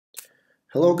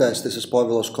Hello guys, this is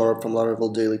Pavel Oskarov from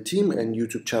Laravel Daily Team and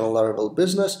YouTube channel Laravel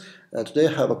Business, and today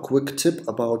I have a quick tip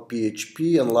about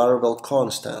PHP and Laravel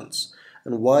constants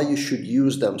and why you should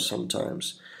use them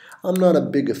sometimes. I'm not a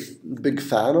big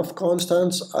fan of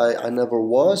constants, I never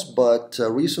was, but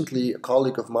recently a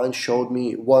colleague of mine showed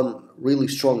me one really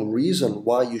strong reason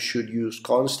why you should use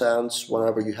constants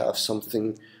whenever you have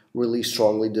something really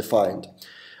strongly defined.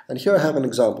 And here I have an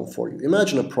example for you.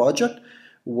 Imagine a project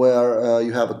where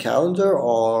you have a calendar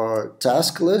or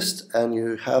task list, and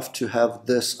you have to have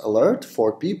this alert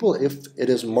for people if it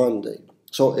is Monday.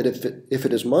 So if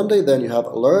it is Monday, then you have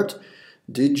alert,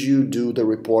 did you do the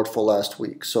report for last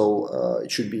week? So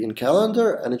it should be in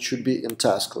calendar and it should be in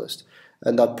task list.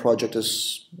 And that project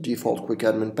is default quick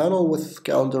admin panel with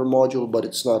calendar module, but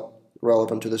it's not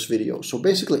relevant to this video. So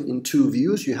basically in two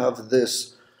views you have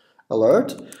this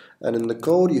alert, and in the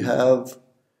code you have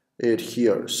it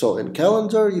here. So in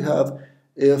calendar you have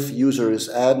if user is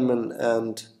admin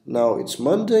and now it's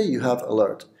Monday, you have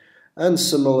alert. And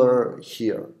similar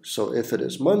here. So if it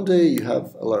is Monday, you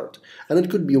have alert. And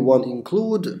it could be one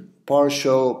include,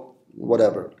 partial,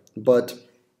 whatever. But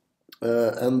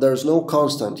and there's no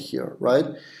constant here, right?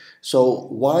 So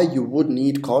why you would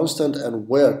need constant and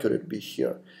where could it be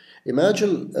here?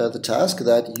 Imagine the task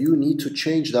that you need to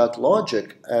change that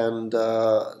logic and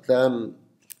then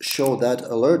show that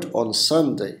alert on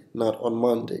Sunday, not on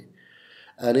Monday.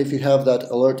 And if you have that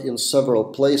alert in several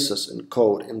places in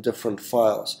code, in different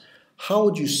files, how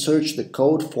would you search the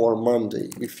code for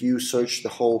Monday? If you search the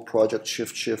whole project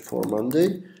shift for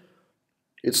Monday,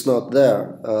 it's not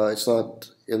there. It's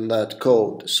not in that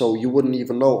code. So you wouldn't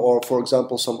even know. Or for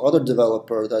example, some other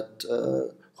developer that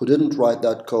who didn't write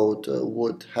that code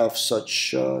would have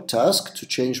such task to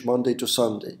change Monday to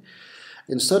Sunday.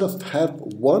 Instead of have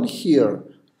one here,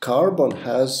 Carbon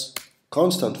has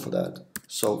constant for that.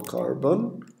 So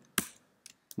Carbon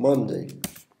Monday.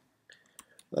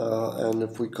 And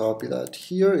if we copy that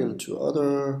here into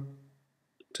other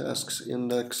tasks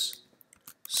index,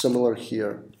 similar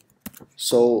here.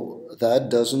 So that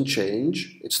doesn't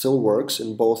change. It still works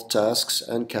in both tasks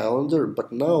and calendar,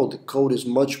 but now the code is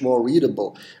much more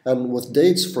readable. And with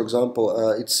dates, for example,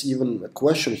 it's even a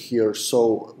question here.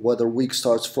 So whether week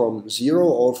starts from 0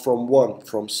 or from 1,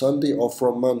 from Sunday or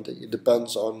from Monday. It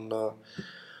depends on a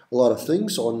lot of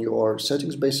things, on your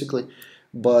settings basically.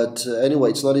 But anyway,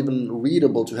 it's not even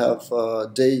readable to have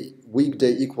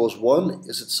weekday equals 1.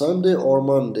 Is it Sunday or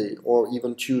Monday or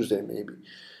even Tuesday maybe?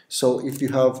 So if you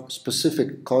have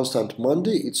specific constant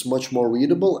Monday, it's much more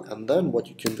readable. And then what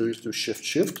you can do is do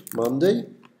shift Monday.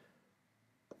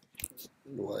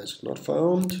 Why is it not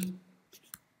found?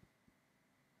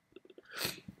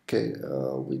 Okay,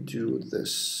 we do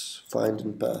this find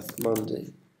in path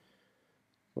Monday,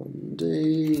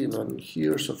 not in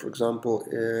here. So for example,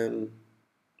 in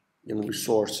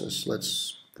resources,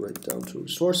 let's break down to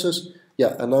resources.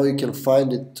 Yeah, and now you can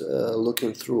find it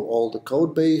looking through all the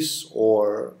code base,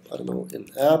 or I don't know, in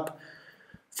app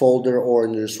folder or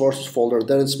in the resources folder.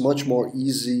 Then it's much more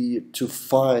easy to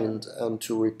find and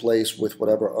to replace with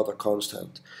whatever other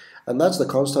constant. And that's the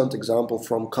constant example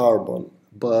from Carbon.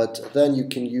 But then you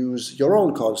can use your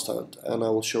own constant, and I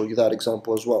will show you that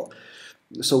example as well.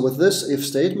 So with this if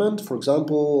statement, for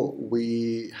example,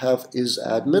 we have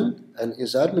isAdmin, and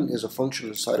isAdmin is a function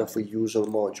inside of a user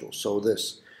module. So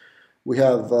this. We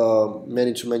have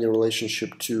many-to-many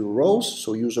relationship to rows,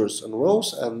 so users and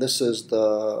rows, and this is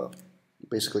the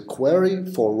basically query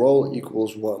for row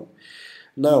equals 1.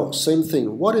 Now, same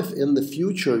thing. What if in the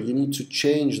future you need to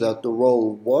change that the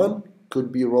row 1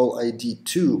 could be role ID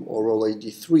 2 or role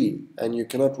ID 3, and you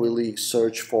cannot really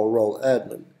search for role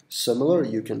admin? Similar,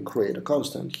 you can create a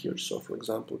constant here. So for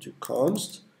example, to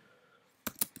const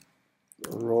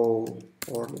role,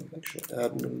 or actually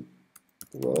admin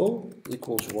row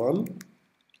equals 1,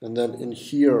 and then in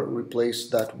here replace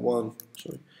that 1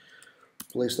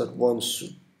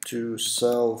 to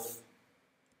self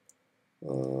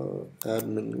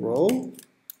admin row,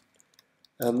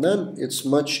 and then it's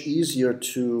much easier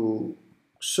to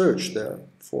search there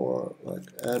for like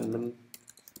admin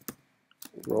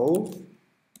row.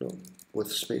 No,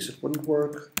 with space it wouldn't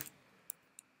work,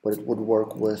 but it would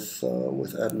work with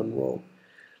admin row.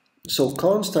 So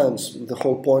constants, the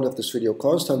whole point of this video,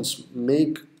 constants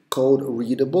make code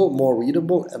readable, more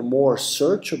readable and more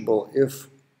searchable. If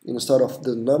instead of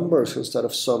the numbers, instead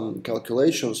of some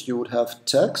calculations, you would have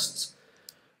texts,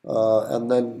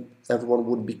 and then everyone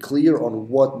would be clear on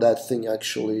what that thing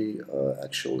actually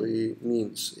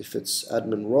means. If it's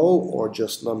admin row or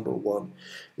just number 1,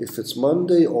 if it's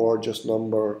Monday or just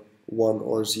number 1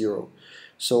 or 0.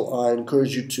 So I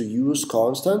encourage you to use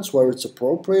constants where it's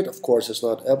appropriate. Of course, it's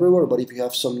not everywhere, but if you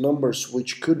have some numbers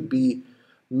which could be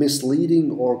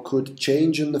misleading or could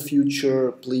change in the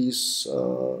future, please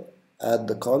add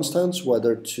the constants,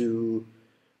 whether to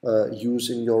use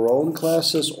in your own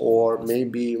classes or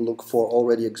maybe look for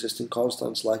already existing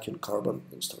constants like in Carbon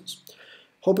instance.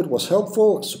 Hope it was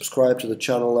helpful. Subscribe to the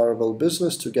channel Laravel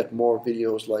Business to get more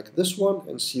videos like this one,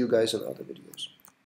 and see you guys in other videos.